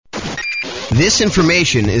This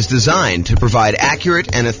information is designed to provide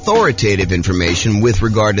accurate and authoritative information with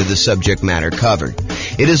regard to the subject matter covered.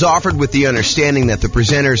 It is offered with the understanding that the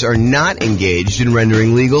presenters are not engaged in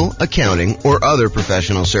rendering legal, accounting, or other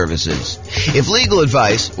professional services. If legal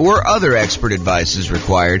advice or other expert advice is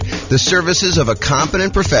required, the services of a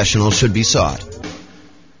competent professional should be sought.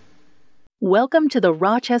 Welcome to the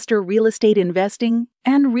Rochester Real Estate Investing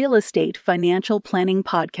and Real Estate Financial Planning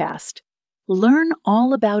Podcast. Learn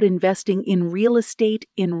all about investing in real estate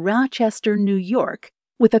in Rochester, New York,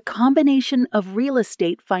 with a combination of real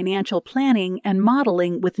estate financial planning and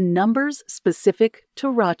modeling with numbers specific to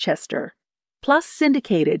Rochester, plus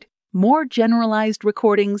syndicated, more generalized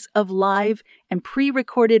recordings of live and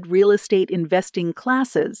pre-recorded real estate investing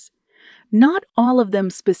classes, not all of them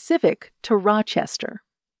specific to Rochester.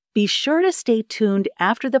 Be sure to stay tuned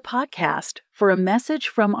after the podcast for a message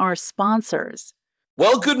from our sponsors.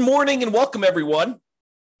 Well, good morning and welcome, everyone.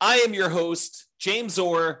 I am your host, James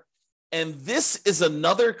Orr, and this is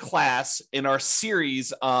another class in our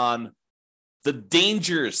series on the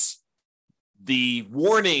dangers, the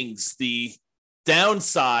warnings, the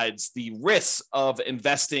downsides, the risks of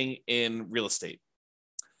investing in real estate.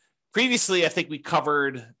 Previously, I think we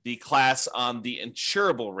covered the class on the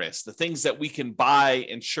insurable risk, the things that we can buy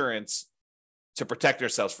insurance to protect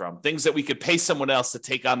ourselves from, things that we could pay someone else to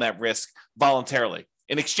take on that risk voluntarily.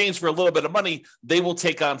 In exchange for a little bit of money, they will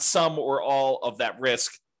take on some or all of that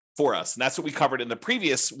risk for us. And that's what we covered in the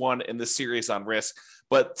previous one in this series on risk.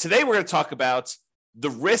 But today we're going to talk about the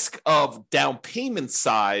risk of down payment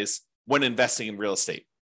size when investing in real estate.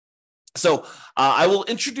 So I will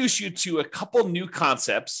introduce you to a couple new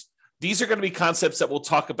concepts. These are going to be concepts that we'll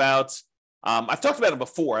talk about. I've talked about them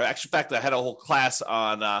before. Actually, in fact, I had a whole class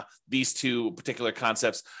on these two particular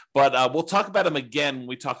concepts, but we'll talk about them again when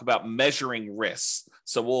we talk about measuring risks.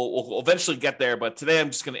 So we'll eventually get there, but today I'm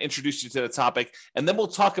just going to introduce you to the topic, and then we'll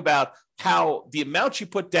talk about how the amount you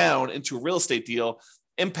put down into a real estate deal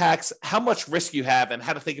impacts how much risk you have and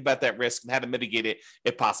how to think about that risk and how to mitigate it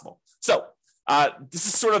if possible. So this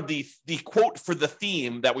is sort of the quote for the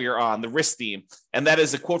theme that we are on, the risk theme, and that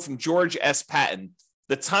is a quote from George S. Patton.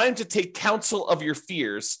 The time to take counsel of your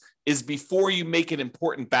fears is before you make an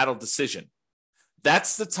important battle decision.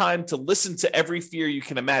 That's the time to listen to every fear you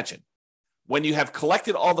can imagine. When you have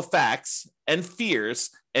collected all the facts and fears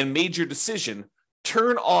and made your decision,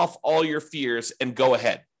 turn off all your fears and go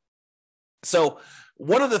ahead. So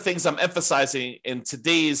one of the things I'm emphasizing in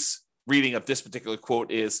today's reading of this particular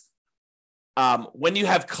quote is when you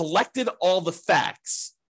have collected all the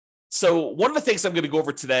facts. So one of the things I'm going to go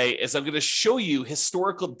over today is I'm going to show you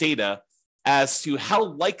historical data as to how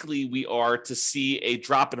likely we are to see a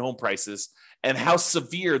drop in home prices and how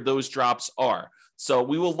severe those drops are. So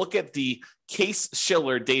we will look at the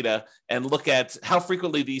Case-Shiller data and look at how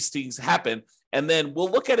frequently these things happen. And then we'll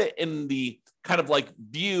look at it in the kind of like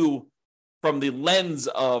view from the lens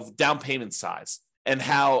of down payment size and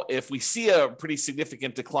how if we see a pretty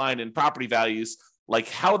significant decline in property values, like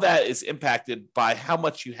how that is impacted by how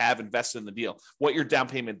much you have invested in the deal, what your down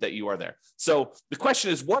payment that you are there. So the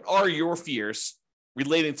question is, what are your fears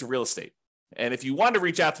relating to real estate? And if you want to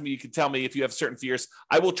reach out to me, you can tell me if you have certain fears.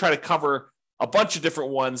 I will try to cover a bunch of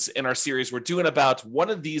different ones in our series. We're doing about one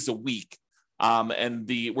of these a week.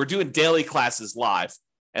 We're doing daily classes live.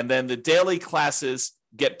 And then the daily classes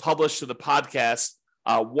get published to the podcast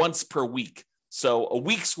once per week. So a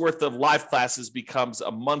week's worth of live classes becomes a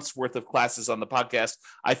month's worth of classes on the podcast.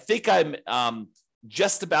 I think I'm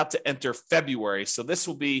just about to enter February. So this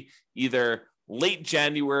will be either late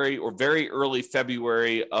January or very early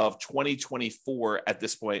February of 2024 at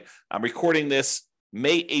this point. I'm recording this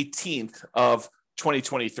May 18th of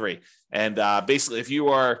 2023. And basically, if you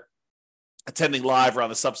are attending live or on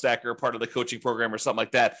the Substack or part of the coaching program or something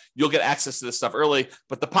like that, you'll get access to this stuff early,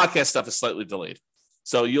 but the podcast stuff is slightly delayed.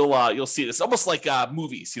 So you'll see this almost like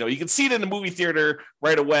movies. You can see it in the movie theater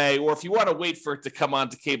right away, or if you want to wait for it to come on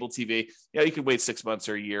to cable TV, you can wait 6 months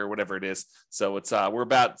or a year, whatever it is. So it's we're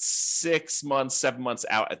about 6 months, 7 months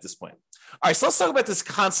out at this point. All right, so let's talk about this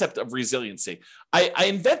concept of resiliency. I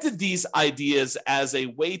invented these ideas as a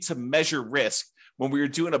way to measure risk when we were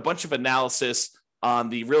doing a bunch of analysis on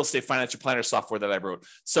the real estate financial planner software that I wrote.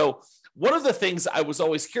 So one of the things I was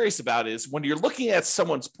always curious about is when you're looking at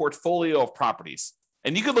someone's portfolio of properties.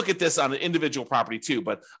 And you can look at this on an individual property too,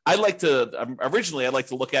 but I like to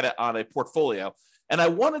look at it on a portfolio. And I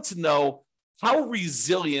wanted to know how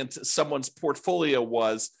resilient someone's portfolio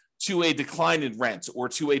was to a decline in rent or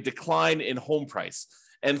to a decline in home price.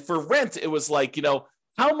 And for rent, it was like,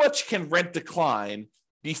 how much can rent decline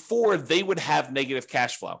before they would have negative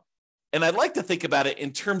cash flow? And I like to think about it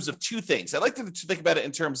in terms of two things. I like to think about it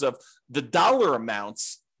in terms of the dollar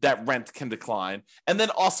amounts that rent can decline, and then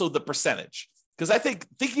also the percentage. Because I think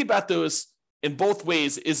thinking about those in both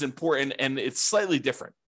ways is important, and it's slightly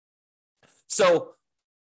different. So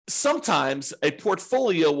sometimes a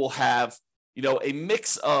portfolio will have, a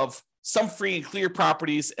mix of some free and clear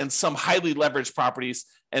properties and some highly leveraged properties.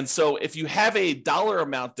 And so if you have a dollar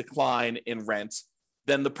amount decline in rent,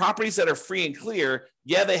 then the properties that are free and clear,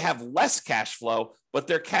 they have less cash flow, but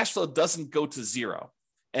their cash flow doesn't go to zero.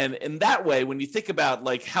 And in that way, when you think about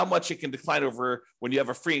like how much it can decline over when you have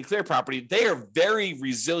a free and clear property, they are very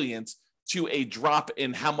resilient to a drop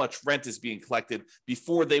in how much rent is being collected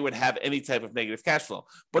before they would have any type of negative cash flow.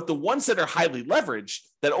 But the ones that are highly leveraged,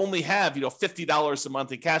 that only have, $50 a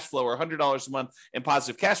month in cash flow or $100 a month in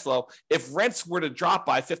positive cash flow, if rents were to drop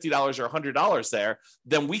by $50 or $100 there,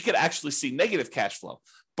 then we could actually see negative cash flow.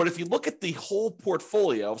 But if you look at the whole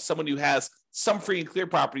portfolio of someone who has some free and clear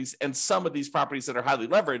properties and some of these properties that are highly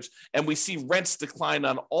leveraged, and we see rents decline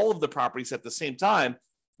on all of the properties at the same time,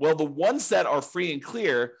 well, the ones that are free and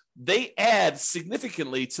clear, they add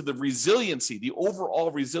significantly to the resiliency, the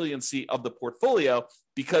overall resiliency of the portfolio,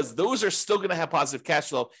 because those are still going to have positive cash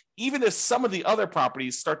flow, even if some of the other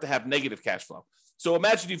properties start to have negative cash flow. So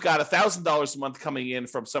imagine you've got $1,000 a month coming in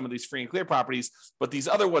from some of these free and clear properties, but these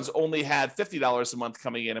other ones only had $50 a month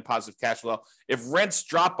coming in positive cash flow. If rents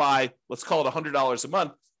drop by, let's call it $100 a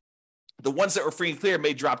month, the ones that were free and clear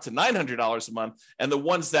may drop to $900 a month, and the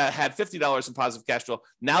ones that had $50 in positive cash flow,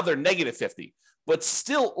 now they're negative 50. But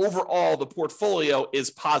still, overall, the portfolio is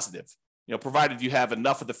positive, provided you have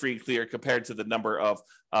enough of the free and clear compared to the number of,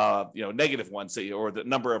 negative ones, or the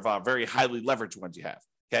number of very highly leveraged ones you have.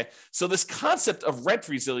 Okay, so this concept of rent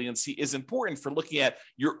resiliency is important for looking at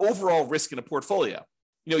your overall risk in a portfolio.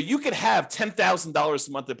 You could have $10,000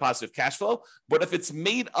 a month in positive cash flow, but if it's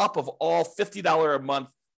made up of all $50 a month,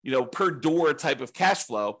 per door type of cash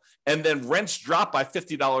flow, and then rents drop by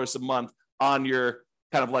 $50 a month on your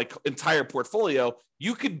kind of like entire portfolio,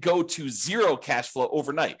 you could go to zero cash flow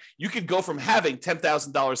overnight. You could go from having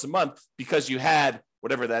 $10,000 a month because you had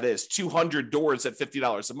whatever that is, 200 doors at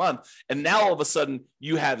 $50 a month. And now all of a sudden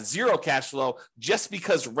you have zero cash flow just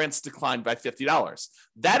because rents declined by $50.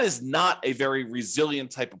 That is not a very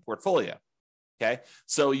resilient type of portfolio. Okay.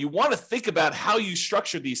 So you want to think about how you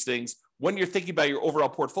structure these things when you're thinking about your overall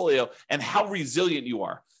portfolio and how resilient you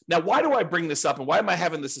are. Now, why do I bring this up and why am I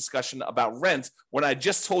having this discussion about rent when I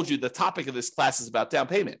just told you the topic of this class is about down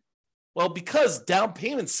payment? Well, because down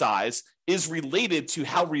payment size is related to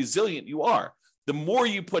how resilient you are. The more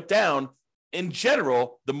you put down, in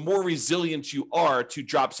general, the more resilient you are to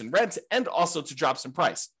drops in rent and also to drops in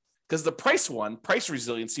price. Because the price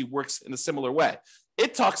resiliency works in a similar way.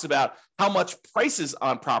 It talks about how much prices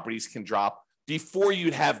on properties can drop before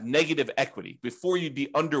you'd have negative equity, before you'd be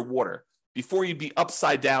underwater, before you'd be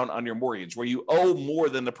upside down on your mortgage, where you owe more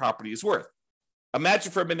than the property is worth.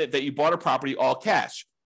 Imagine for a minute that you bought a property all cash.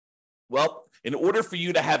 Well, in order for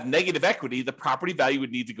you to have negative equity, the property value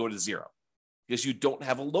would need to go to zero because you don't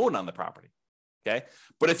have a loan on the property. Okay.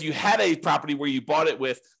 But if you had a property where you bought it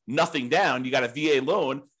with nothing down, you got a VA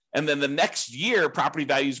loan, and then the next year property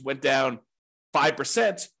values went down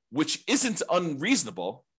 5%, which isn't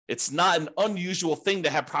unreasonable. It's not an unusual thing to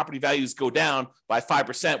have property values go down by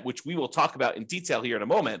 5%, which we will talk about in detail here in a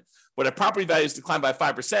moment. But if property values decline by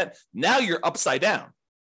 5%, now you're upside down.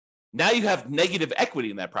 Now you have negative equity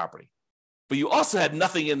in that property, but you also had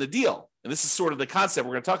nothing in the deal. And this is sort of the concept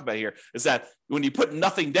we're going to talk about here, is that when you put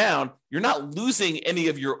nothing down, you're not losing any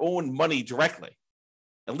of your own money directly,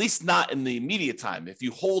 at least not in the immediate time. If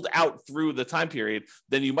you hold out through the time period,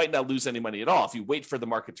 then you might not lose any money at all if you wait for the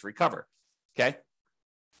market to recover. Okay.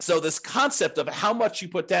 So this concept of how much you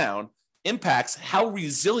put down impacts how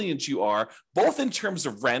resilient you are, both in terms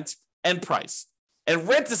of rent and price. And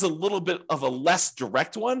rent is a little bit of a less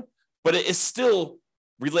direct one, but it is still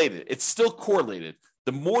related. It's still correlated.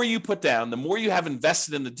 The more you put down, the more you have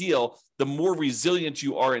invested in the deal, the more resilient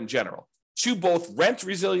you are in general to both rent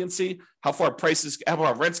resiliency, how far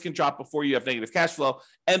rents can drop before you have negative cash flow,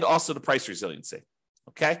 and also the price resiliency.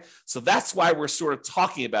 Okay, so that's why we're sort of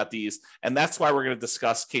talking about these, and that's why we're going to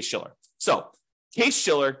discuss Case-Shiller. So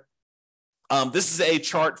Case-Shiller, this is a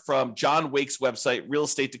chart from John Wake's website,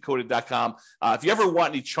 realestateDecoded.com. If you ever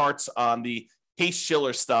want any charts on the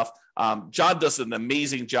Case-Shiller stuff, John does an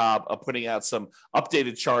amazing job of putting out some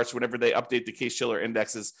updated charts whenever they update the Case-Shiller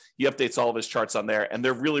indexes. He updates all of his charts on there, and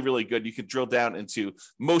they're really, really good. You could drill down into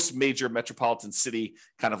most major metropolitan city,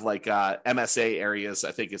 kind of like MSA areas,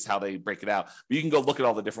 I think is how they break it out. But you can go look at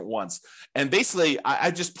all the different ones. And basically,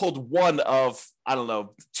 I just pulled one of, I don't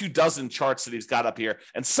know, 24 charts that he's got up here.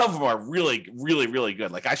 And some of them are really, really, really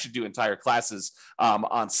good. Like I should do entire classes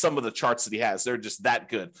on some of the charts that he has. They're just that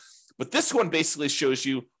good. But this one basically shows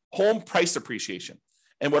you home price appreciation.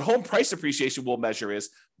 And what home price appreciation will measure is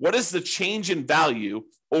what is the change in value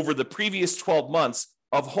over the previous 12 months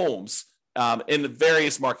of homes in the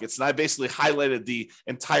various markets. And I basically highlighted the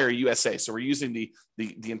entire USA. So we're using the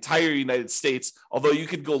entire United States, although you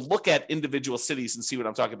could go look at individual cities and see what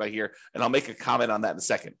I'm talking about here. And I'll make a comment on that in a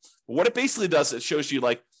second. But what it basically does, it shows you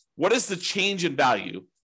like, what is the change in value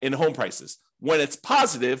in home prices? When it's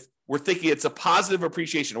positive, we're thinking it's a positive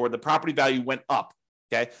appreciation or the property value went up.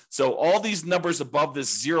 Okay. So all these numbers above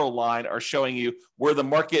this zero line are showing you where the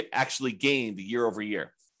market actually gained year over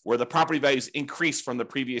year, where the property values increased from the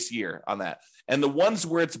previous year on that. And the ones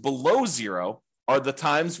where it's below zero are the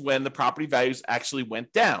times when the property values actually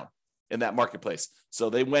went down in that marketplace. So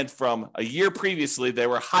they went from a year previously, they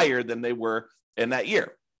were higher than they were in that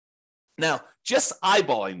year. Now, just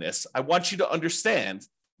eyeballing this, I want you to understand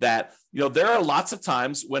that, there are lots of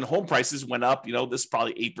times when home prices went up, this is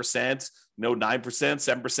probably 8%, 9%,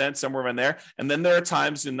 7%, somewhere in there. And then there are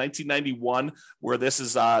times in 1991 where this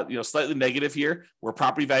is, slightly negative here, where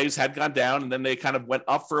property values had gone down and then they kind of went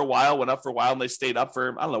up for a while, and they stayed up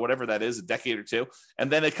for, I don't know, whatever that is, a decade or two.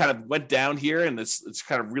 And then it kind of went down here and it's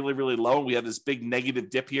kind of really, really low. And we had this big negative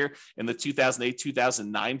dip here in the 2008,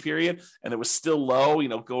 2009 period. And it was still low,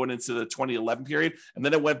 going into the 2011 period. And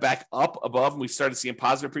then it went back up above and we started seeing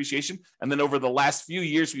positive appreciation. And then over the last few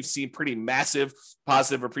years, we've seen pretty massive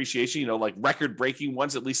positive appreciation, like record-breaking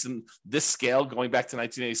ones, at least in this scale, going back to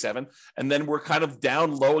 1987. And then we're kind of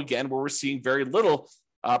down low again, where we're seeing very little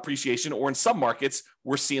appreciation, or in some markets,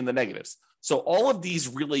 we're seeing the negatives. So all of these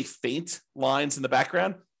really faint lines in the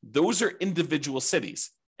background, those are individual cities.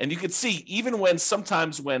 And you can see, even when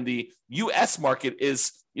sometimes when the U.S. market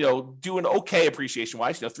is doing okay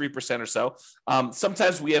appreciation-wise, 3% or so.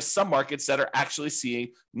 Sometimes we have some markets that are actually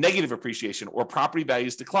seeing negative appreciation or property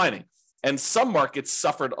values declining. And some markets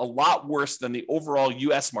suffered a lot worse than the overall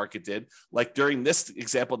U.S. market did. Like during this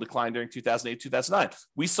example decline during 2008, 2009,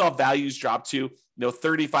 we saw values drop to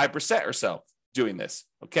 35% or so doing this.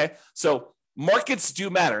 Okay, so markets do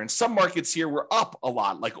matter. And some markets here were up a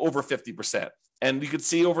lot, like over 50%. And you could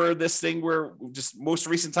see over this thing where just most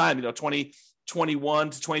recent time, 2021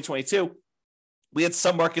 to 2022, we had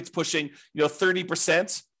some markets pushing,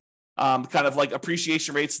 30%, kind of like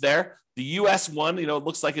appreciation rates there. The U.S. one, it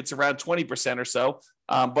looks like it's around 20% or so.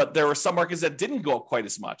 But there were some markets that didn't go up quite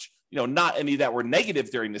as much, not any that were negative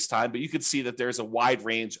during this time, but you could see that there's a wide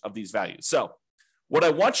range of these values. So what I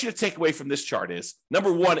want you to take away from this chart is,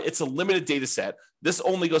 number one, it's a limited data set. This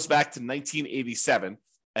only goes back to 1987.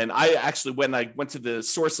 And I actually, when I went to the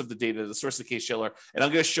source of the data, the source of Case-Shiller, and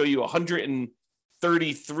I'm going to show you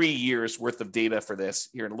 133 years worth of data for this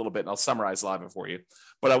here in a little bit, and I'll summarize a lot of it for you.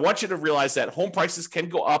 But I want you to realize that home prices can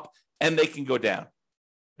go up and they can go down.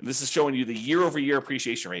 And this is showing you the year-over-year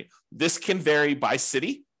appreciation rate. This can vary by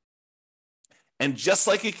city. And just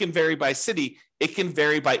like it can vary by city, it can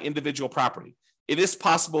vary by individual property. It is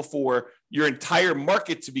possible for your entire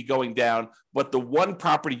market to be going down, but the one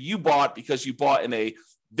property you bought because you bought in a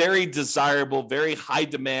very desirable, very high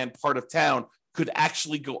demand part of town could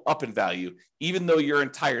actually go up in value, even though your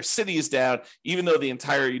entire city is down, even though the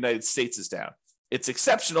entire United States is down. It's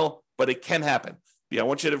exceptional, but it can happen. I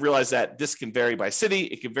want you to realize that this can vary by city,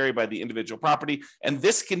 it can vary by the individual property, and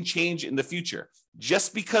this can change in the future.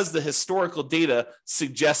 Just because the historical data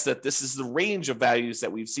suggests that this is the range of values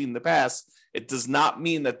that we've seen in the past, it does not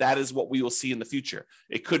mean that that is what we will see in the future.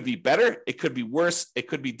 It could be better, it could be worse, it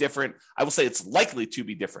could be different. I will say it's likely to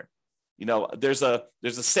be different. There's a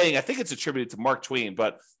saying, I think it's attributed to Mark Twain,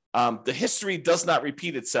 but the history does not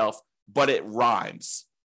repeat itself, but it rhymes.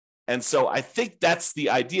 And so I think that's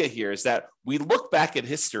the idea here, is that we look back at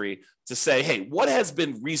history to say, hey, what has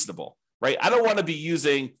been reasonable, right? I don't want to be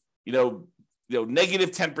using,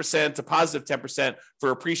 negative 10% to positive 10%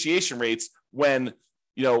 for appreciation rates when,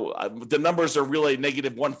 the numbers are really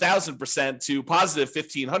negative 1,000% to positive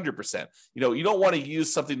 1,500%. You don't want to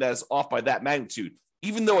use something that is off by that magnitude.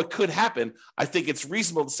 Even though it could happen, I think it's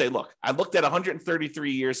reasonable to say, look, I looked at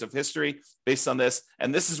 133 years of history based on this,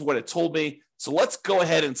 and this is what it told me. So let's go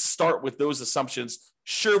ahead and start with those assumptions.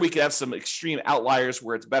 Sure, we could have some extreme outliers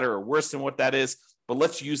where it's better or worse than what that is, but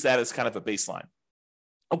let's use that as kind of a baseline.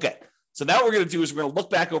 Okay, So now what we're going to do is we're going to look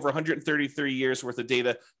back over 133 years worth of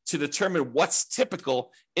data to determine what's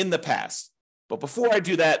typical in the past. But before I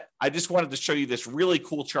do that, I just wanted to show you this really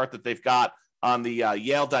cool chart that they've got on the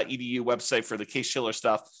Yale.edu website for the Case-Shiller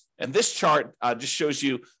stuff. And this chart just shows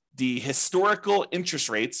you the historical interest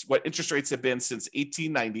rates, what interest rates have been since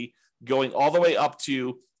 1890, going all the way up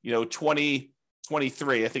to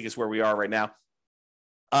 2023, I think is where we are right now.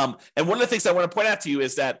 And one of the things I want to point out to you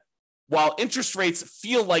is that while interest rates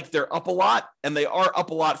feel like they're up a lot, and they are up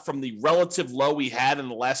a lot from the relative low we had in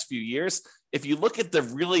the last few years, if you look at the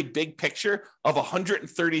really big picture of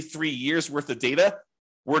 133 years worth of data,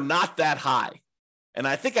 we're not that high. And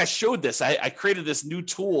I think I showed this. I created this new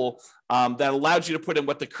tool that allowed you to put in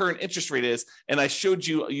what the current interest rate is. And I showed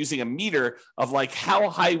you using a meter of like how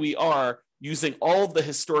high we are using all of the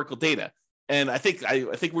historical data. And I think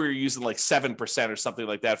we were using like 7% or something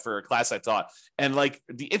like that for a class I taught. And like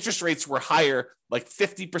the interest rates were higher like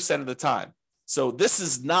 50% of the time. So this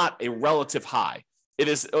is not a relative high. It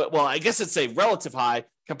is, well, I guess it's a relative high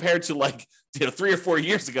compared to like 3 or 4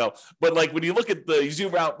 years ago. But like when you look at you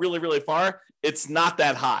zoom out really, really far, it's not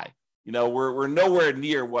that high. We're nowhere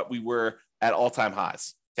near what we were at all-time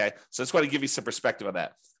highs. Okay. So I just want to give you some perspective on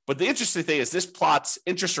that. But the interesting thing is this plots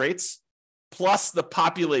interest rates plus the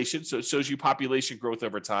population. So it shows you population growth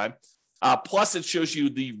over time. Plus it shows you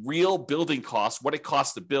the real building costs, what it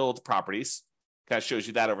costs to build properties. Kind of shows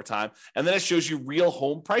you that over time. And then it shows you real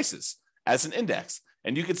home prices as an index.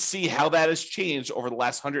 And you can see how that has changed over the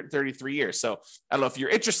last 133 years. So I don't know if you're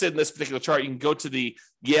interested in this particular chart, you can go to the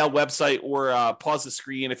Yale website or pause the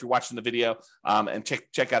screen if you're watching the video and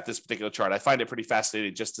check out this particular chart. I find it pretty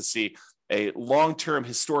fascinating just to see a long-term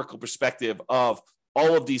historical perspective of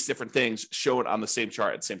all of these different things shown on the same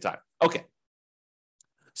chart at the same time. Okay.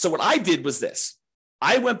 So what I did was this.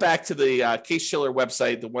 I went back to the Case-Shiller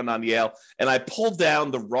website, the one on Yale, and I pulled down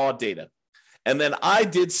the raw data. And then I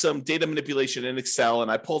did some data manipulation in Excel,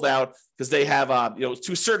 and I pulled out because they have,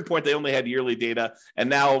 to a certain point, they only had yearly data.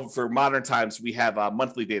 And now for modern times, we have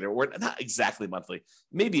monthly data, or not exactly monthly.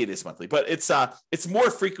 Maybe it is monthly, but it's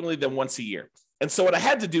more frequently than once a year. And so what I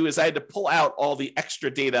had to do is I had to pull out all the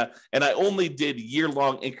extra data, and I only did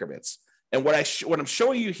year-long increments. And what I'm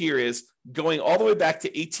showing you here is going all the way back to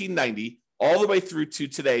 1890, all the way through to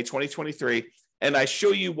today, 2023. And I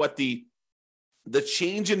show you what the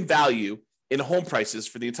change in value in home prices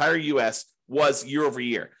for the entire US was year over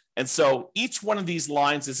year. And so each one of these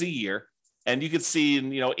lines is a year. And you can see in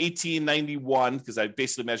 1891, because I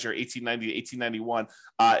basically measure 1890 to 1891,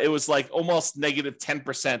 it was like almost negative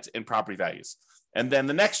 10% in property values. And then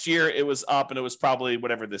the next year it was up, and it was probably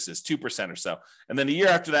whatever this is, 2% or so. And then the year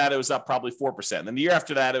after that, it was up probably 4%. And then the year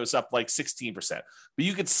after that, it was up like 16%. But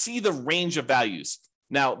you could see the range of values.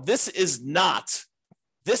 Now, this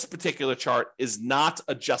particular chart is not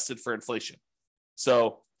adjusted for inflation.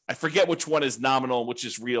 So I forget which one is nominal and which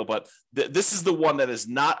is real, but this is the one that is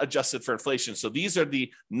not adjusted for inflation. So these are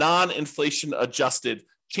the non-inflation adjusted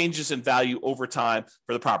changes in value over time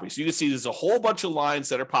for the property. So you can see there's a whole bunch of lines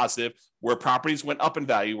that are positive where properties went up in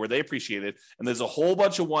value, where they appreciated, and there's a whole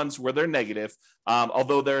bunch of ones where they're negative,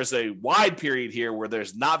 although there's a wide period here where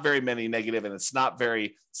there's not very many negative, and it's not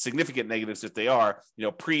very significant negatives if they are.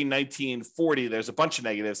 Pre-1940, there's a bunch of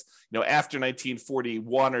negatives. After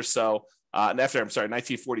 1941 or so, and after,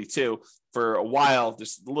 1942, for a while,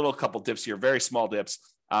 there's a little couple dips here, very small dips.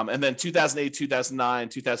 And then 2008, 2009,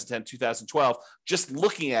 2010, 2012, just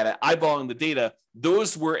looking at it, eyeballing the data,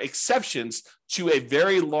 those were exceptions to a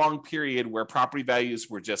very long period where property values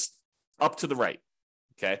were just up to the right.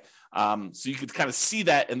 Okay. So you could kind of see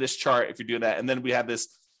that in this chart if you're doing that. And then we have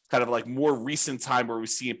this kind of like more recent time where we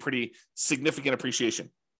see a pretty significant appreciation.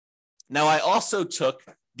 Now, I also took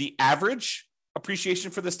the average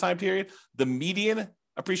appreciation for this time period, the median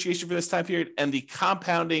appreciation for this time period, and the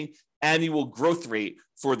compounding annual growth rate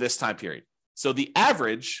for this time period. So the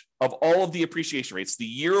average of all of the appreciation rates, the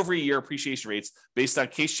year over year appreciation rates based on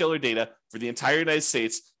Case-Shiller data for the entire United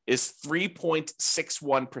States is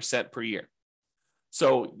 3.61% per year.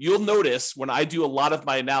 So you'll notice when I do a lot of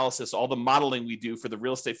my analysis, all the modeling we do for the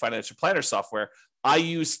real estate financial planner software, I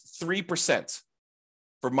use 3%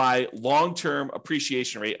 for my long-term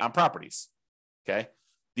appreciation rate on properties. Okay.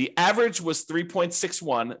 The average was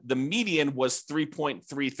 3.61. The median was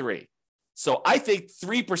 3.33. So I think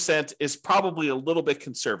 3% is probably a little bit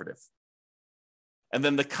conservative. And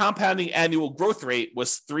then the compounding annual growth rate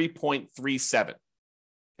was 3.37.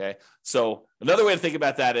 Okay. So another way to think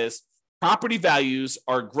about that is property values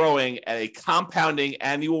are growing at a compounding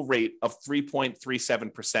annual rate of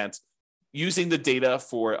 3.37% using the data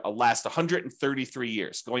for the last 133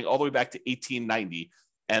 years, going all the way back to 1890.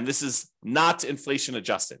 And this is not inflation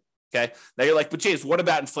adjusted. Okay. Now you're like, but James, what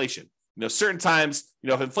about inflation? Certain times,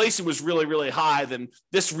 if inflation was really, really high, then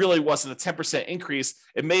this really wasn't a 10% increase.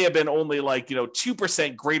 It may have been only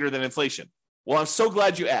 2% greater than inflation. Well, I'm so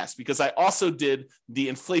glad you asked, because I also did the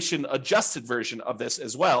inflation adjusted version of this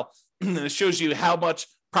as well. And it shows you how much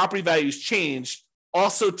property values changed,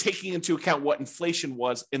 also taking into account what inflation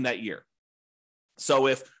was in that year. So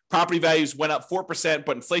if property values went up 4%,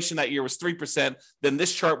 but inflation that year was 3%, then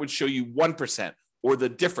this chart would show you 1%, or the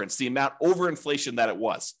difference, the amount over inflation that it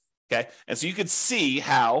was. Okay. And so you could see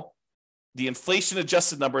how the inflation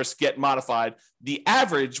adjusted numbers get modified. The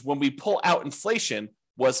average when we pull out inflation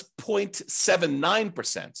was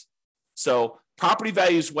 0.79%. So property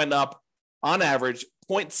values went up on average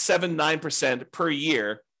 0.79% per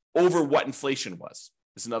year over what inflation was,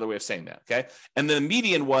 is another way of saying that. Okay. And then the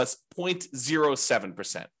median was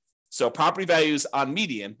 0.07%. So property values on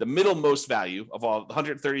median, the middlemost value of all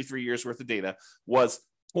 133 years worth of data, was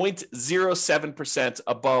 0.07%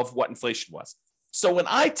 above what inflation was. So when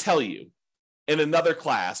I tell you in another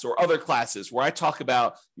class or other classes where I talk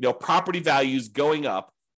about, property values going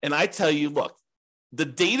up, and I tell you, look, the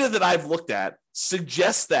data that I've looked at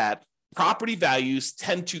suggests that property values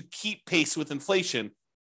tend to keep pace with inflation,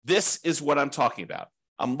 this is what I'm talking about.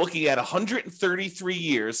 I'm looking at 133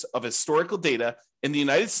 years of historical data in the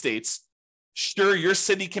United States. Sure, your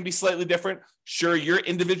city can be slightly different. Sure, your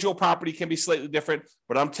individual property can be slightly different.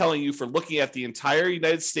 But I'm telling you, for looking at the entire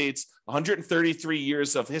United States, 133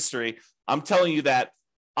 years of history, I'm telling you that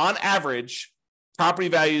on average, property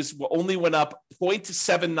values only went up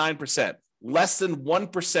 0.79%, less than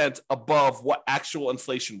 1% above what actual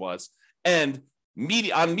inflation was. And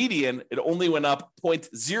on median, it only went up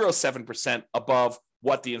 0.07% above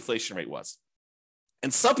what the inflation rate was.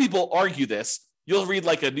 And some people argue this. You'll read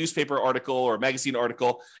like a newspaper article or a magazine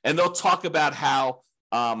article, and they'll talk about how,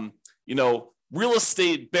 real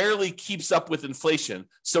estate barely keeps up with inflation,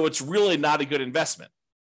 so it's really not a good investment.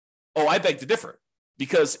 Oh, I beg to differ,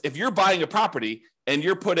 because if you're buying a property and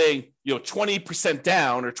you're putting, 20%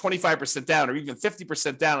 down or 25% down or even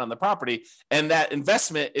 50% down on the property, and that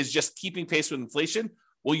investment is just keeping pace with inflation,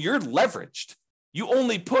 well, you're leveraged. You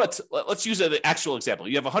only put, let's use an actual example.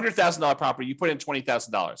 You have a $100,000 property, you put in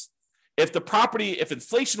 $20,000. If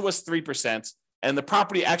inflation was 3% and the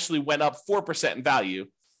property actually went up 4% in value,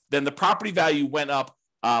 then the property value went up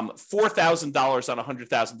 $4,000 on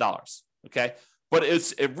 $100,000. Okay. But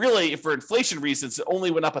it really, for inflation reasons, it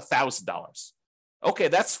only went up $1,000. Okay.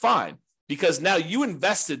 That's fine, because now you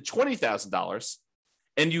invested $20,000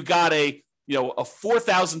 and you got a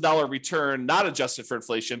 $4,000 return, not adjusted for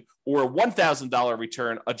inflation, or a $1,000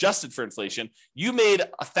 return adjusted for inflation. You made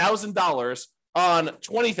 $1,000 on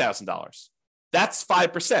 $20,000. That's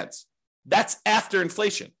 5%. That's after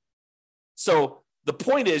inflation. So the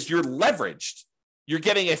point is, you're leveraged. You're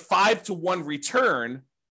getting a 5-to-1 return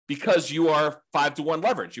because you are 5-to-1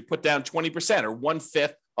 leverage. You put down 20% or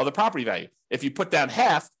 1/5 of the property value. If you put down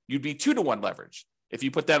half, you'd be 2-to-1 leverage. If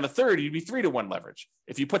you put down a third, you'd be 3-to-1 leverage.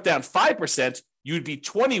 If you put down 5%, you'd be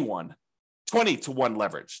 20-to-1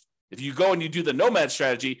 leveraged. If you go and you do the nomad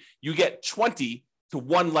strategy, you get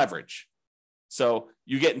 20-to-1 leverage. So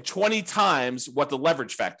you're getting 20 times what the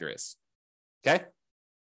leverage factor is. Okay.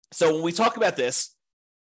 So when we talk about this,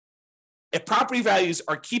 if property values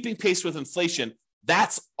are keeping pace with inflation,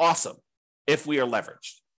 that's awesome if we are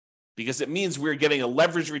leveraged, because it means we're getting a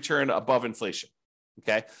leverage return above inflation.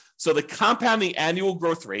 Okay. So the compounding annual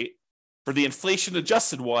growth rate for the inflation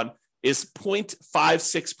adjusted one is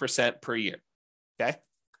 0.56% per year. Okay.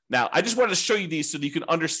 Now, I just wanted to show you these so that you can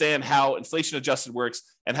understand how inflation adjusted works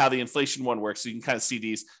and how the inflation one works. So you can kind of see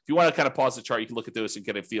these. If you want to kind of pause the chart, you can look at those and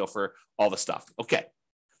get a feel for all the stuff. Okay.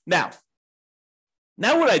 Now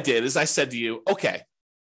what I did is I said to you, okay,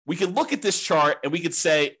 we can look at this chart and we could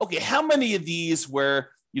say, okay, how many of these were,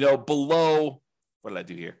 below, what did I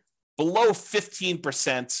do here? Below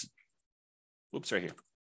 15%. Whoops, right here.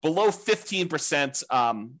 Below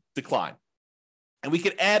 15% decline. And we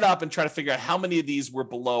could add up and try to figure out how many of these were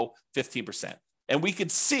below 15%. And we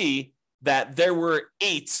could see that there were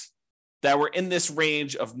 8 that were in this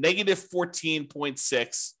range of negative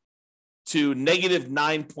 14.6 to negative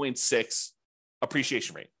 9.6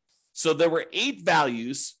 appreciation rate. So there were 8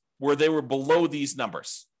 values where they were below these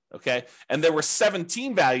numbers. Okay. And there were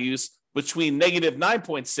 17 values between negative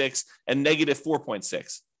 9.6 and negative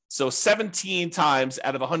 4.6. So 17 times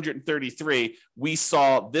out of 133, we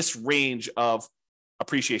saw this range of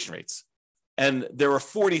appreciation rates. And there were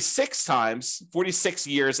 46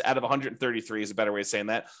 years out of 133 is a better way of saying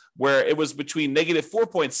that, where it was between negative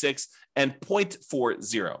 4.6 and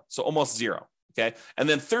 0.40. So almost zero. Okay. And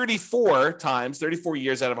then 34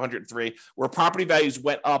 years out of 103, where property values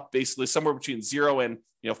went up basically somewhere between 0 and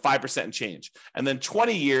 5% and change. And then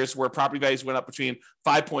 20 years where property values went up between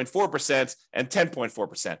 5.4% and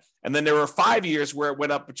 10.4%. And then there were 5 years where it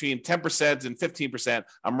went up between 10% and 15%.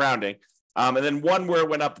 I'm rounding. And then one where it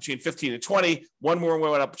went up between 15 and 20, one where it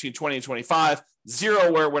went up between 20 and 25,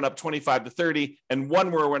 0 where it went up 25 to 30, and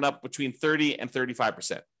one where it went up between 30 and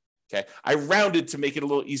 35%. Okay. I rounded to make it a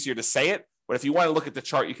little easier to say it, but if you want to look at the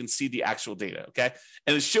chart, you can see the actual data. Okay.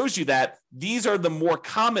 And it shows you that these are the more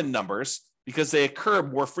common numbers because they occur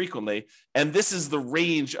more frequently. And this is the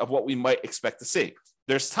range of what we might expect to see.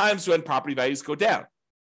 There's times when property values go down,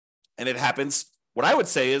 and it happens, what I would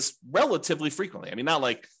say is relatively frequently. I mean, not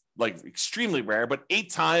like extremely rare, but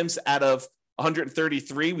 8 times out of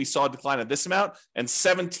 133, we saw a decline of this amount, and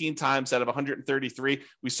 17 times out of 133,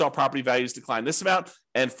 we saw property values decline this amount,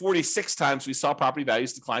 and 46 times we saw property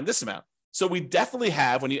values decline this amount. So we definitely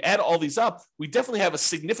have, when you add all these up, we definitely have a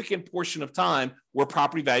significant portion of time where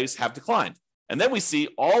property values have declined. And then we see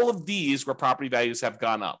all of these where property values have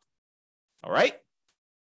gone up. All right.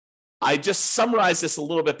 I just summarized this a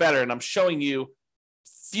little bit better, and I'm showing you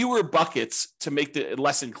fewer buckets to make the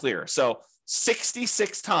lesson clear. So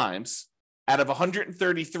 66 times out of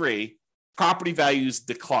 133, property values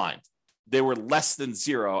declined. They were less than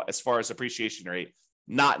 0 as far as appreciation rate,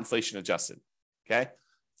 not inflation adjusted. Okay.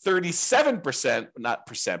 37%, not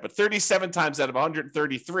percent, but 37 times out of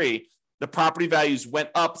 133, the property values went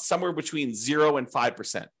up somewhere between 0 and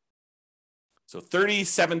 5%. So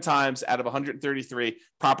 37 times out of 133,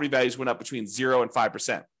 property values went up between 0 and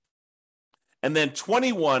 5%. And then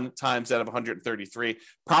 21 times out of 133,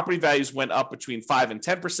 property values went up between 5 and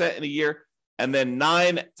 10% in a year. And then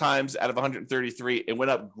 9 times out of 133, it went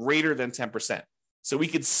up greater than 10%. So we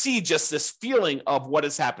could see just this feeling of what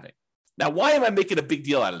is happening. Now, why am I making a big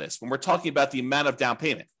deal out of this when we're talking about the amount of down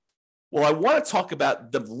payment? Well, I want to talk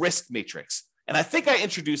about the risk matrix. And I think I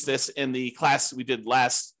introduced this in the class we did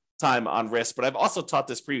last time on risk, but I've also taught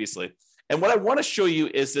this previously. And what I want to show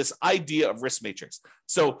you is this idea of risk matrix.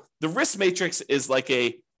 So the risk matrix is like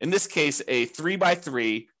in this case, a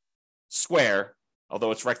 3x3 square,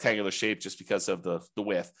 although it's rectangular shaped just because of the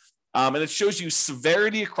width. And it shows you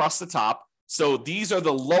severity across the top. So these are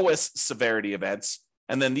the lowest severity events.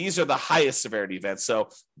 And then these are the highest severity events. So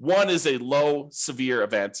 1 is a low severe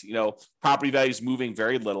event, property values moving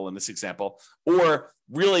very little in this example, or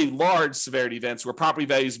really large severity events where property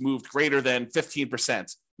values moved greater than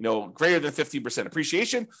 15%, greater than 15%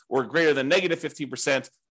 appreciation, or greater than negative 15%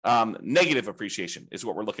 negative appreciation is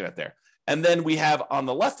what we're looking at there. And then we have on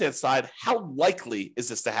the left-hand side, how likely is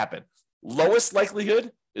this to happen? Lowest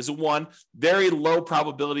likelihood is a 1, very low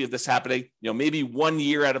probability of this happening, maybe 1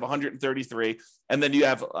 year out of 133. And then you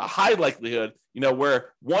have a high likelihood,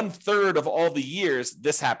 where 1/3 of all the years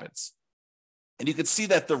this happens. And you can see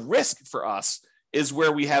that the risk for us is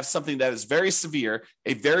where we have something that is very severe,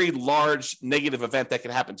 a very large negative event that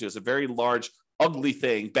can happen to us, a very large, ugly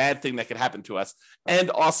thing, bad thing that can happen to us. And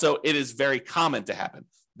also it is very common to happen.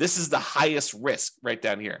 This is the highest risk right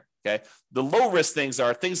down here. Okay. The low risk things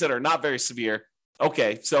are things that are not very severe.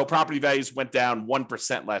 Okay. So property values went down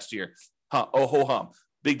 1% last year. Oh, ho hum.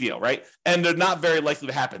 Big deal, right? And they're not very likely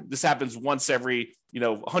to happen. This happens once every,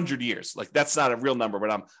 100 years. Like that's not a real number,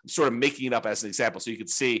 but I'm sort of making it up as an example. So you can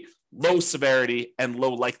see low severity and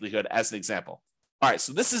low likelihood as an example. All right.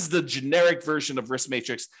 So this is the generic version of risk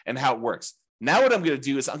matrix and how it works. Now what I'm going to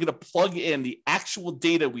do is I'm going to plug in the actual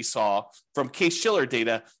data we saw from Case-Shiller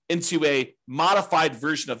data into a modified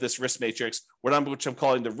version of this risk matrix, which I'm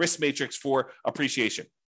calling the risk matrix for appreciation.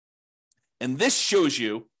 And this shows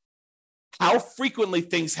you how frequently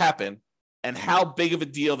things happen and how big of a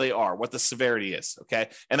deal they are, what the severity is, okay?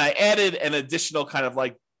 And I added an additional kind of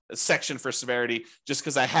like a section for severity just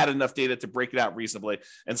because I had enough data to break it out reasonably.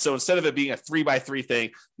 And so instead of it being a 3x3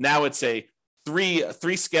 thing, now it's a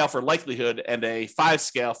three scale for likelihood and a 5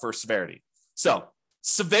 scale for severity. So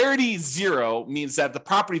severity 0 means that the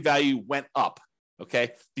property value went up,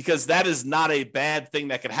 okay? Because that is not a bad thing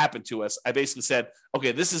that could happen to us. I basically said,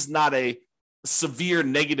 okay, this is not a severe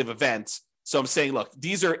negative event. So I'm saying, look,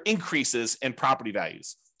 these are increases in property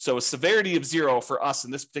values. So a severity of 0 for us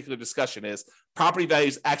in this particular discussion is property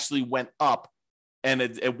values actually went up and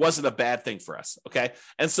it wasn't a bad thing for us, okay?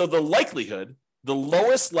 And so the likelihood, the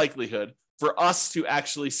lowest likelihood for us to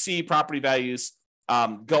actually see property values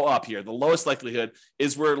go up here, the lowest likelihood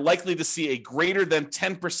is we're likely to see a greater than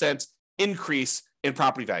 10% increase in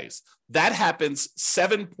property values. That happens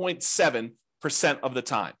 7.7% of the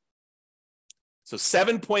time. So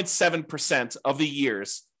 7.7% of the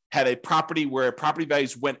years had a property where property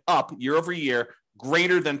values went up year over year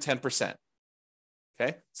greater than 10%.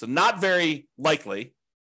 Okay, so not very likely,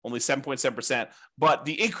 only 7.7%, but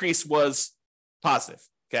the increase was positive.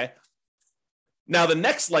 Okay, now the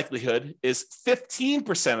next likelihood is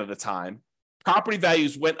 15% of the time, property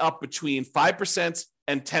values went up between 5%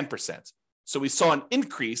 and 10%. So we saw an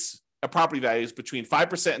increase of property values between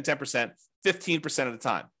 5% and 10%, 15% of the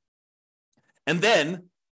time. And then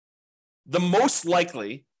the most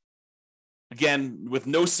likely, again, with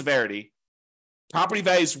no severity, property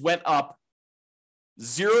values went up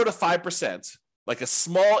 0 to 5%, like a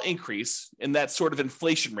small increase in that sort of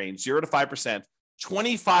inflation range, 0 to 5%,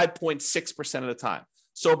 25.6% of the time.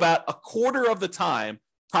 So about a quarter of the time,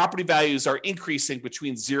 property values are increasing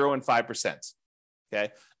between 0 and 5%.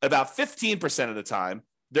 Okay. About 15% of the time,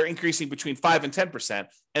 they're increasing between 5 and 10%,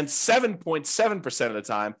 and 7.7% of the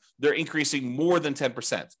time, they're increasing more than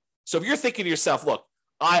 10%. So if you're thinking to yourself, look,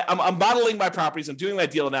 I'm modeling my properties, I'm doing my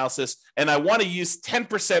deal analysis, and I want to use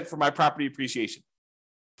 10% for my property appreciation.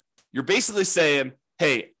 You're basically saying,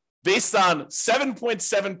 hey, based on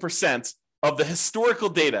 7.7% of the historical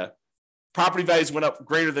data, property values went up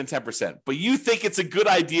greater than 10%. But you think it's a good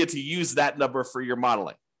idea to use that number for your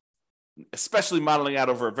modeling, especially modeling out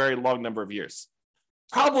over a very long number of years.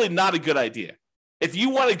 Probably not a good idea. If you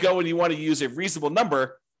want to go and you want to use a reasonable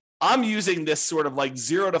number, I'm using this sort of like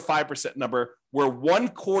 0 to 5% number where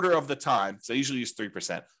 1/4 of the time, so I usually use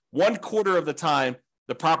 3%, 1/4 of the time,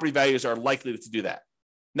 the property values are likely to do that.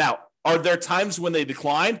 Now, are there times when they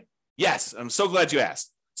decline? Yes. I'm so glad you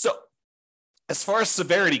asked. So as far as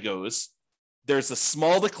severity goes, there's a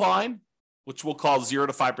small decline, which we'll call 0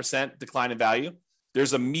 to 5% decline in value.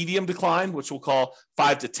 There's a medium decline, which we'll call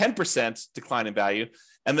 5 to 10% decline in value.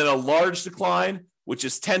 And then a large decline, which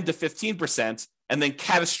is 10 to 15%, and then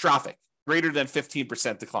catastrophic, greater than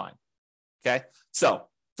 15% decline. Okay. So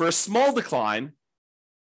for a small decline,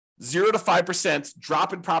 0 to 5%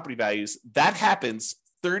 drop in property values, that happens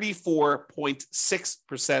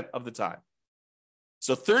 34.6% of the time.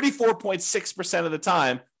 So 34.6% of the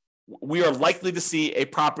time, we are likely to see a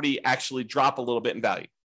property actually drop a little bit in value.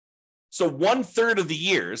 So 1/3 of the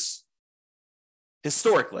years,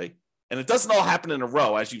 historically, and it doesn't all happen in a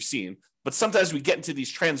row, as you've seen, but sometimes we get into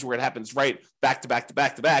these trends where it happens right back to back to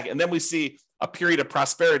back to back, and then we see a period of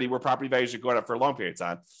prosperity where property values are going up for a long period of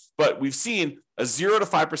time. But we've seen a 0 to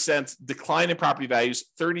 5% decline in property values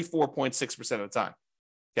 34.6% of the time.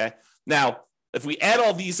 Okay. Now, if we add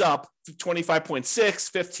all these up, 25.6,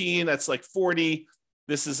 15, that's like 40.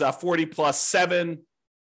 This is 40 plus 7.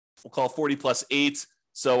 We'll call it 40 plus 8.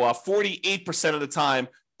 So 48% of the time,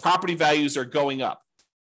 property values are going up.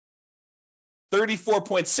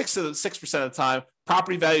 34.6% of the time,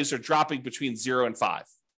 property values are dropping between 0 and 5.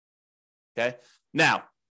 Okay. Now,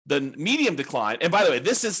 the medium decline, and by the way,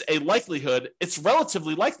 this is a likelihood. It's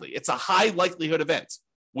relatively likely. It's a high likelihood event,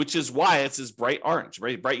 which is why it's this bright orange,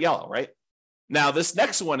 right? Bright yellow, right? Now, this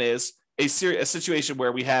next one is a situation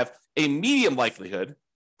where we have a medium likelihood.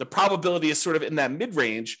 The probability is sort of in that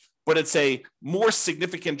mid-range, but it's a more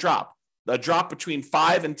significant drop, a drop between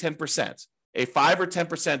 5 and 10%. A 5 or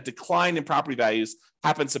 10% decline in property values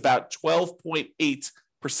happens about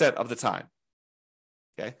 12.8% of the time.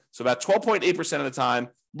 Okay, so about 12.8% of the time,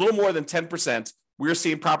 a little more than 10%, we're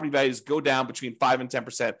seeing property values go down between 5 and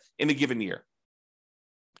 10% in a given year.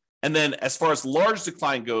 And then as far as large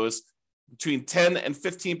decline goes, between 10 and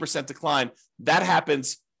 15% decline, that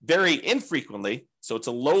happens very infrequently. So it's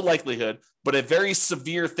a low likelihood, but a very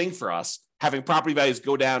severe thing for us, having property values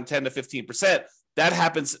go down 10 to 15%. That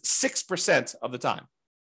happens 6% of the time.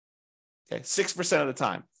 Okay, 6% of the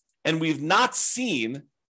time. And we've not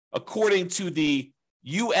seen, according to the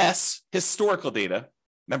US historical data,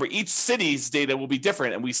 remember, each city's data will be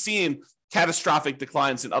different, and we've seen catastrophic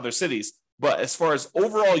declines in other cities. But as far as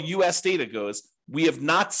overall US data goes, we have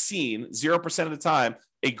not seen 0% of the time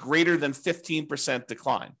a greater than 15%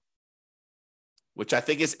 decline, which I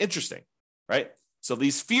think is interesting, right? So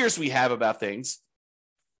these fears we have about things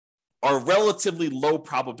are relatively low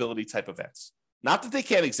probability type events. Not that they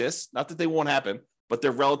can't exist, not that they won't happen, but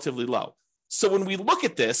they're relatively low. So when we look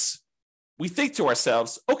at this, we think to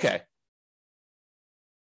ourselves, okay,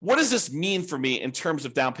 what does this mean for me in terms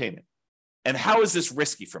of down payment? And how is this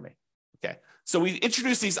risky for me? Okay, so we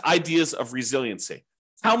introduce these ideas of resiliency.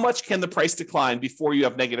 How much can the price decline before you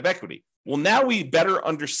have negative equity? Well, now we better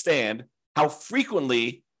understand how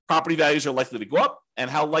frequently property values are likely to go up and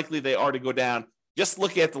how likely they are to go down. Just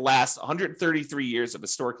look at the last 133 years of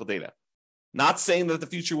historical data. Not saying that the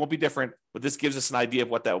future won't be different, but this gives us an idea of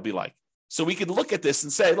what that will be like. So we could look at this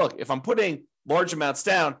and say, look, if I'm putting large amounts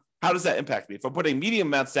down, how does that impact me? If I'm putting medium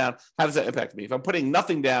amounts down, how does that impact me? If I'm putting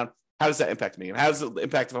nothing down, how does that impact me? And how does it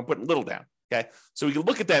impact if I'm putting little down? Okay, so we can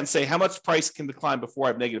look at that and say how much price can decline before I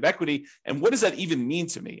have negative equity, and what does that even mean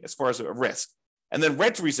to me as far as a risk? And then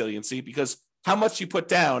rent resiliency, because how much you put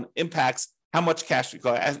down impacts how much cash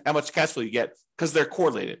flow you get, because they're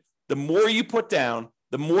correlated. The more you put down,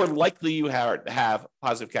 the more likely you are to have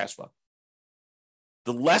positive cash flow.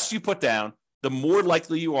 The less you put down, the more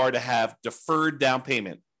likely you are to have deferred down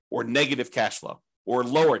payment or negative cash flow or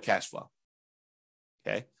lower cash flow.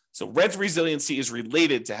 Okay, so rent resiliency is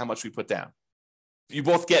related to how much we put down. You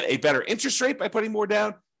both get a better interest rate by putting more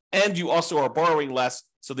down, and you also are borrowing less,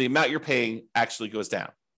 so the amount you're paying actually goes down.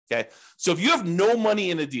 Okay, so if you have no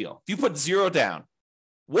money in a deal, if you put zero down,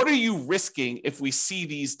 what are you risking if we see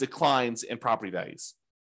these declines in property values?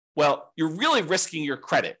 Well, you're really risking your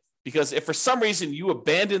credit, because if for some reason you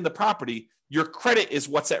abandon the property, your credit is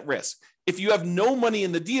what's at risk. If you have no money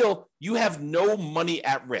in the deal, you have no money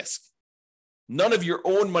at risk. None of your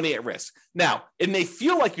own money at risk. Now, it may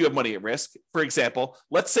feel like you have money at risk. For example,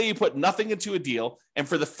 let's say you put nothing into a deal, and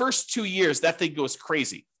for the first 2 years, that thing goes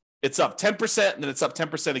crazy. It's up 10%, and then it's up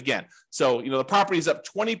 10% again. So, the property is up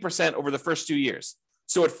 20% over the first 2 years.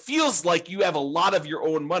 So it feels like you have a lot of your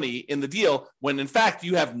own money in the deal, when in fact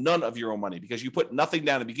you have none of your own money because you put nothing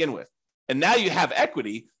down to begin with. And now you have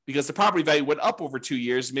equity because the property value went up over 2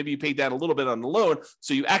 years. Maybe you paid down a little bit on the loan,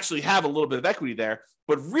 so you actually have a little bit of equity there.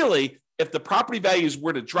 But really, if the property values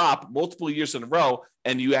were to drop multiple years in a row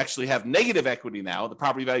and you actually have negative equity now, the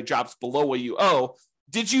property value drops below what you owe,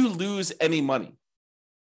 did you lose any money?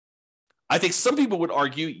 I think some people would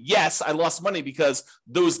argue, yes, I lost money because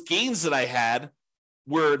those gains that I had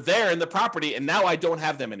were there in the property and now I don't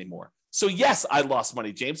have them anymore. So yes, I lost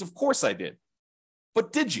money, James. Of course I did.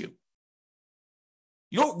 But did you?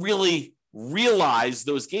 You don't really realize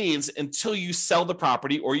those gains until you sell the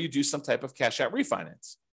property or you do some type of cash out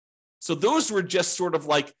refinance. So those were just sort of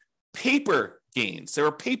like paper gains. There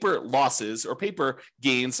were paper losses or paper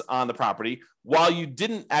gains on the property while you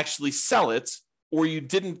didn't actually sell it or you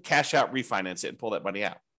didn't cash out refinance it and pull that money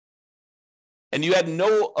out. And you had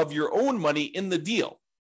no of your own money in the deal.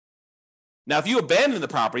 Now, if you abandon the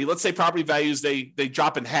property, let's say property values, they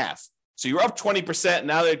drop in half. So you're up 20%,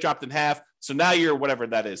 now they dropped in half. So now you're whatever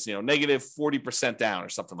that is, negative 40% down or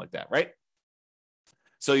something like that, right?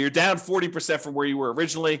 So you're down 40% from where you were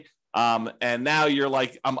originally. And now you're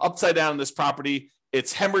like, I'm upside down in this property.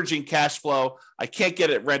 It's hemorrhaging cash flow. I can't get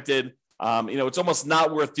it rented. It's almost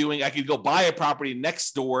not worth doing. I could go buy a property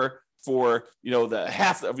next door for, the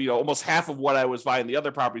half of, almost half of what I was buying the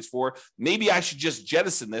other properties for. Maybe I should just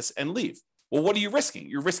jettison this and leave. Well, what are you risking?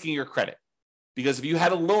 You're risking your credit. Because if you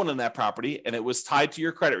had a loan on that property and it was tied to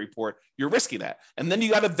your credit report, you're risking that. And then you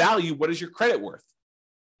got to value, what is your credit worth?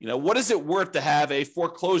 What is it worth to have a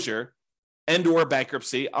foreclosure and or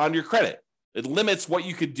bankruptcy on your credit? It limits what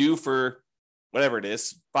you could do for whatever it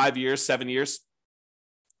is, 5 years, 7 years,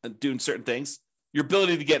 and doing certain things. Your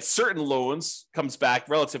ability to get certain loans comes back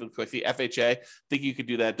relatively quickly. FHA, I think you could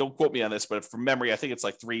do that. Don't quote me on this, but from memory, I think it's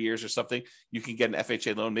like 3 years or something. You can get an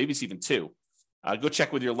FHA loan. Maybe it's even 2. Go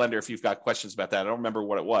check with your lender if you've got questions about that. I don't remember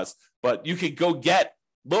what it was, but you could go get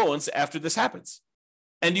loans after this happens.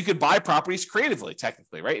 And you could buy properties creatively,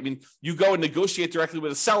 technically, right? I mean, you go and negotiate directly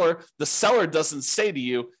with a seller. The seller doesn't say to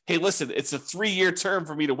you, hey, listen, it's a 3-year term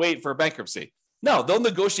for me to wait for a bankruptcy. No, they'll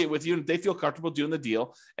negotiate with you and they feel comfortable doing the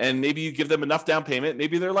deal. And maybe you give them enough down payment.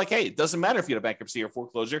 Maybe they're like, hey, it doesn't matter if you had a bankruptcy or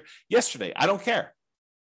foreclosure yesterday. I don't care.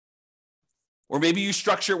 Or maybe you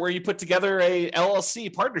structure where you put together a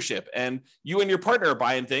LLC partnership and you and your partner are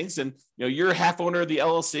buying things and you're a half owner of the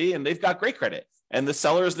LLC and they've got great credit. And the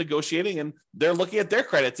seller is negotiating and they're looking at their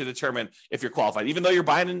credit to determine if you're qualified, even though you're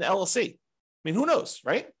buying an LLC. I mean, who knows,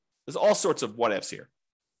 right? There's all sorts of what ifs here.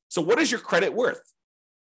 So what is your credit worth?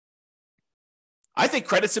 I think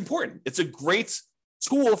credit's important. It's a great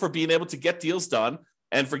tool for being able to get deals done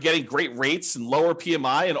and for getting great rates and lower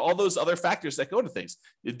PMI and all those other factors that go into things.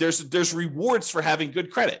 There's rewards for having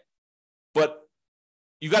good credit, but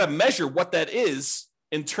you got to measure what that is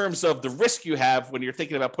in terms of the risk you have when you're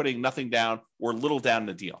thinking about putting nothing down or little down in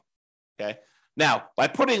a deal. Okay. Now, by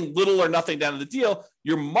putting little or nothing down in the deal,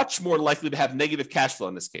 you're much more likely to have negative cash flow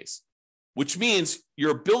in this case, which means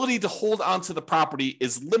your ability to hold onto the property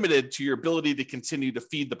is limited to your ability to continue to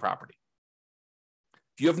feed the property.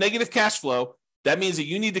 If you have negative cash flow, that means that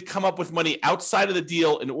you need to come up with money outside of the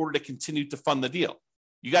deal in order to continue to fund the deal.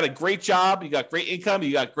 You got a great job, you got great income,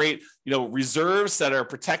 you got great, reserves that are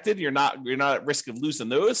protected. You're not at risk of losing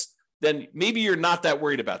those. Then maybe you're not that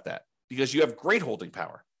worried about that because you have great holding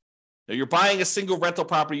power. Now you're buying a single rental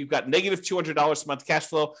property. You've got negative $200 a month cash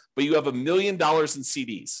flow, but you have $1 million in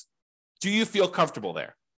CDs. Do you feel comfortable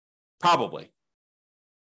there? Probably.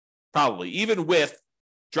 Even with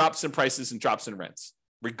drops in prices and drops in rents,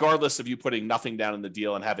 regardless of you putting nothing down in the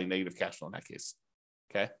deal and having negative cash flow in that case.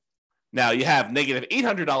 Okay. Now you have negative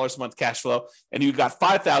 $800 a month cash flow and you've got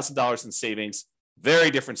 $5,000 in savings.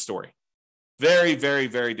 Very different story. Very, very,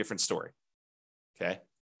 very different story. Okay.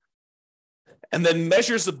 And then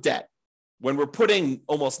measures of debt. When we're putting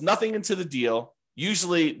almost nothing into the deal,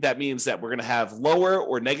 usually that means that we're going to have lower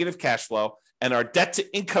or negative cash flow, and our debt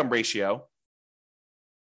to income ratio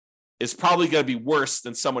is probably going to be worse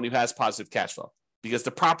than someone who has positive cash flow because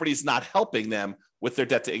the property is not helping them with their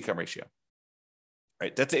debt to income ratio.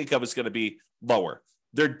 Right? Debt to income is going to be lower.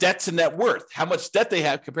 Their debt to net worth, how much debt they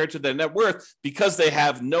have compared to their net worth, because they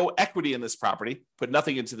have no equity in this property, put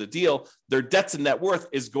nothing into the deal, their debt to net worth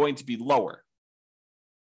is going to be lower.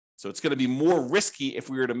 So it's going to be more risky if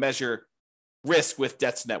we were to measure risk with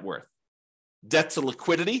debt to net worth. Debt to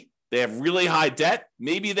liquidity, they have really high debt.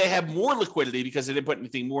 Maybe they have more liquidity because they didn't put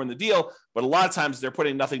anything more in the deal, but a lot of times they're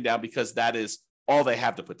putting nothing down because that is all they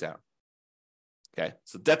have to put down. Okay,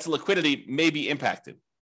 so debt to liquidity may be impacted.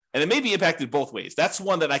 And it may be impacted both ways. That's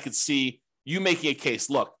one that I could see you making a case.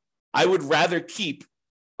 Look, I would rather keep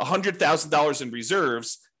 $100,000 in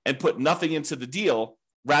reserves and put nothing into the deal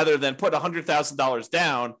rather than put $100,000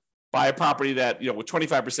 down, buy a property that, with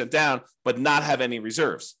 25% down, but not have any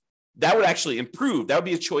reserves. That would actually improve. That would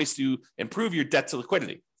be a choice to improve your debt to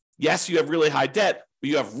liquidity. Yes, you have really high debt, but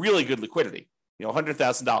you have really good liquidity,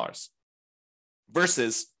 $100,000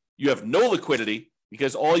 versus you have no liquidity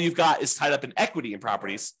because all you've got is tied up in equity in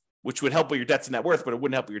properties, which would help with your debt to net worth, but it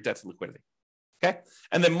wouldn't help with your debt to liquidity. Okay.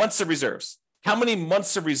 And then months of reserves. How many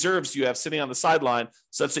months of reserves do you have sitting on the sideline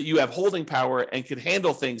such that you have holding power and can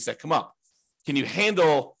handle things that come up? Can you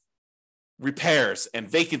handle repairs and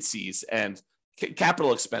vacancies and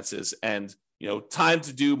capital expenses and time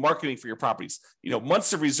to do marketing for your properties?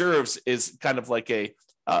 Months of reserves is kind of like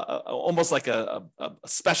almost like a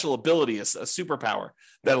special ability, a superpower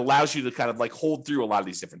that allows you to kind of like hold through a lot of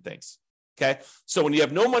these different things. Okay, so when you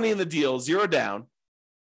have no money in the deal, zero down,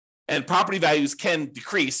 and property values can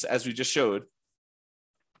decrease, as we just showed,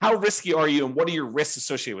 how risky are you and what are your risks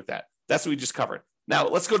associated with that? That's what we just covered. Now,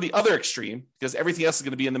 let's go to the other extreme because everything else is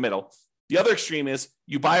going to be in the middle. The other extreme is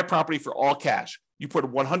you buy a property for all cash. You put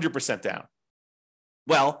 100% down.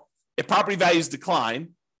 Well, if property values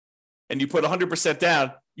decline and you put 100%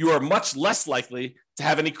 down, you are much less likely to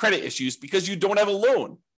have any credit issues because you don't have a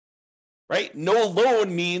loan, right? No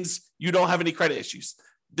loan means you don't have any credit issues.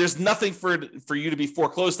 There's nothing for you to be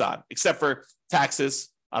foreclosed on except for taxes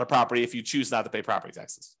on a property if you choose not to pay property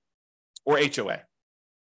taxes or HOA,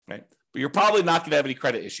 right? But you're probably not going to have any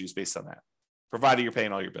credit issues based on that, provided you're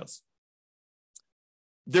paying all your bills.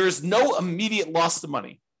 There's no immediate loss of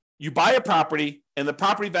money. You buy a property and the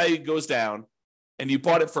property value goes down and you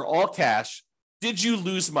bought it for all cash. Did you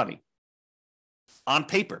lose money? On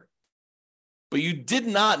paper. But you did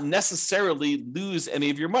not necessarily lose any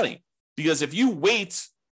of your money because if you wait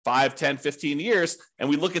 5, 10, 15 years and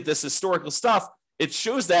we look at this historical stuff, it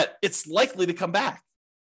shows that it's likely to come back.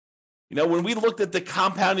 When we looked at the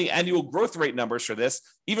compounding annual growth rate numbers for this,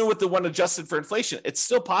 even with the one adjusted for inflation, it's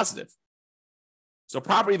still positive. So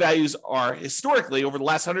property values are historically, over the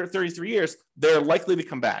last 133 years, they're likely to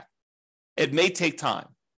come back. It may take time.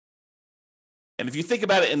 And if you think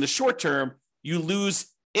about it in the short term, you lose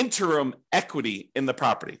interim equity in the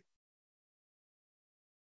property.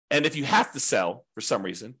 And if you have to sell for some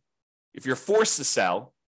reason, if you're forced to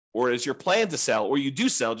sell, or is your plan to sell, or you do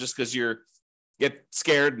sell just because you get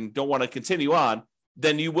scared and don't want to continue on,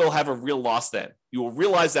 then you will have a real loss then. You will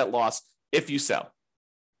realize that loss if you sell.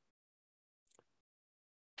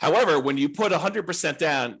 However, when you put 100%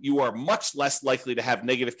 down, you are much less likely to have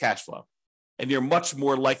negative cash flow, and you're much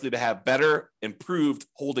more likely to have better, improved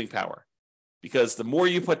holding power. Because the more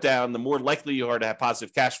you put down, the more likely you are to have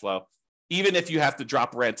positive cash flow, even if you have to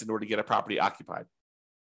drop rent in order to get a property occupied.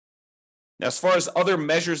 Now, as far as other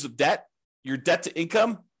measures of debt, your debt to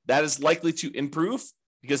income, that is likely to improve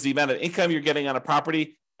because the amount of income you're getting on a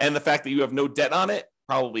property and the fact that you have no debt on it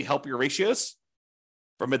probably help your ratios.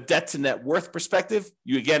 From a debt to net worth perspective,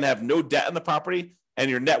 you again have no debt on the property and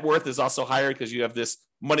your net worth is also higher because you have this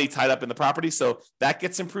money tied up in the property. So that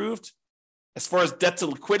gets improved. As far as debt to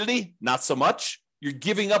liquidity, not so much. You're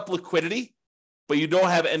giving up liquidity, but you don't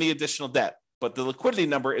have any additional debt. But the liquidity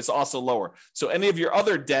number is also lower. So any of your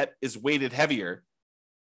other debt is weighted heavier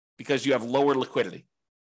because you have lower liquidity.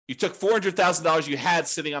 You took $400,000 you had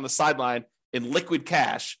sitting on the sideline in liquid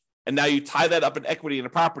cash, and now you tie that up in equity in a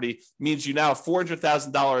property, means you now have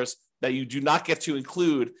 $400,000 that you do not get to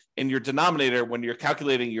include in your denominator when you're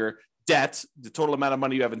calculating your debt, the total amount of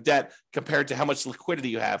money you have in debt, compared to how much liquidity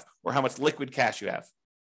you have or how much liquid cash you have.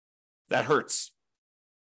 That hurts.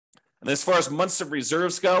 And as far as months of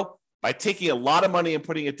reserves go, by taking a lot of money and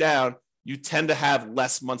putting it down, you tend to have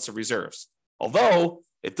less months of reserves. Although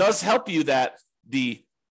it does help you that the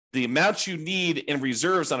amount you need in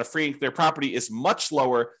reserves on a free and clear property is much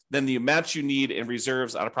lower than the amount you need in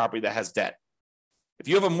reserves on a property that has debt. If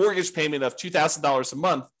you have a mortgage payment of $2,000 a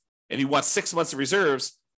month and you want 6 months of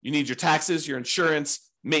reserves, you need your taxes, your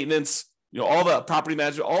insurance, maintenance, all the property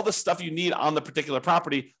management, all the stuff you need on the particular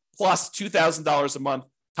property, plus $2,000 a month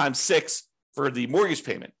times 6 for the mortgage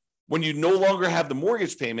payment. When you no longer have the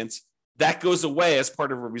mortgage payments, that goes away as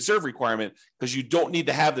part of a reserve requirement because you don't need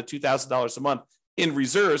to have the $2,000 a month in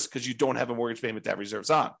reserves because you don't have a mortgage payment to have reserves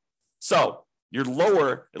on. So it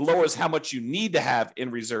lowers how much you need to have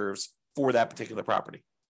in reserves for that particular property.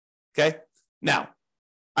 Okay. Now,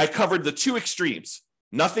 I covered the two extremes,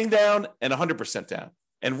 nothing down and 100% down,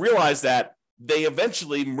 and realized that they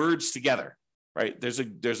eventually merge together, right? There's a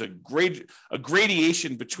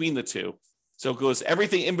gradation between the two. So it goes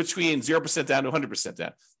everything in between 0% down to 100%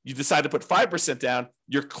 down. You decide to put 5% down,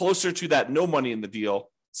 you're closer to that no money in the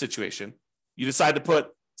deal situation. You decide to put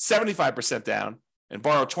 75% down and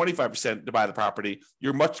borrow 25% to buy the property,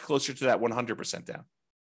 you're much closer to that 100% down.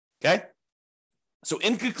 Okay? So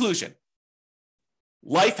in conclusion,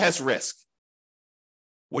 life has risk.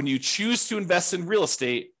 When you choose to invest in real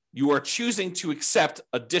estate, you are choosing to accept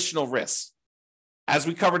additional risks. As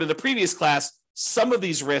we covered in the previous class, some of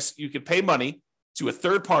these risks you could pay money to a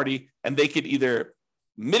third party and they could either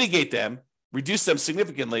mitigate them, reduce them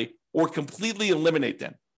significantly, or completely eliminate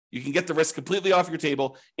them. You can get the risk completely off your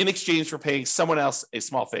table in exchange for paying someone else a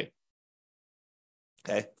small fee.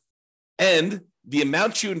 Okay. And the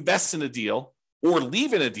amount you invest in a deal or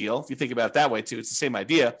leave in a deal, if you think about it that way too, it's the same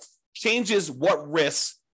idea, changes what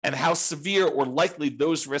risks and how severe or likely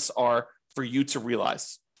those risks are for you to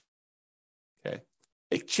realize. Okay.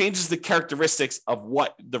 It changes the characteristics of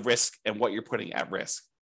what the risk and what you're putting at risk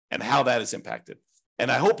and how that is impacted.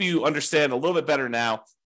 And I hope you understand a little bit better now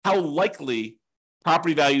how likely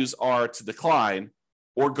property values are to decline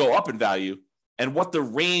or go up in value and what the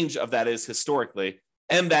range of that is historically,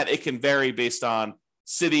 and that it can vary based on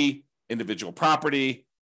city, individual property,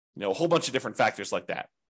 a whole bunch of different factors like that.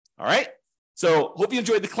 All right. So hope you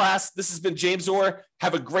enjoyed the class. This has been James Orr.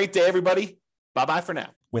 Have a great day, everybody. Bye-bye for now.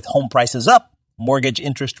 With home prices up, mortgage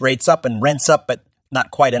interest rates up, and rents up, but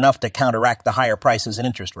not quite enough to counteract the higher prices and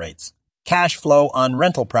interest rates, cash flow on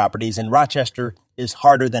rental properties in Rochester is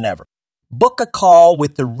harder than ever. Book a call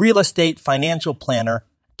with the Real Estate Financial Planner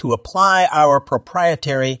to apply our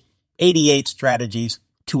proprietary 88 strategies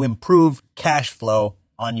to improve cash flow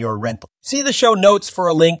on your rental. See the show notes for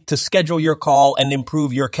a link to schedule your call and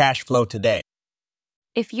improve your cash flow today.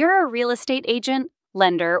 If you're a real estate agent,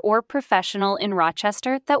 lender, or professional in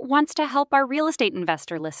Rochester that wants to help our real estate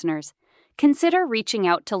investor listeners, consider reaching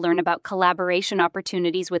out to learn about collaboration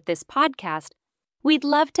opportunities with this podcast. We'd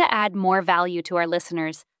love to add more value to our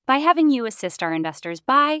listeners by having you assist our investors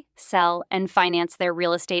buy, sell, and finance their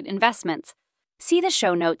real estate investments. See the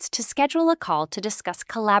show notes to schedule a call to discuss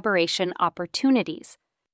collaboration opportunities.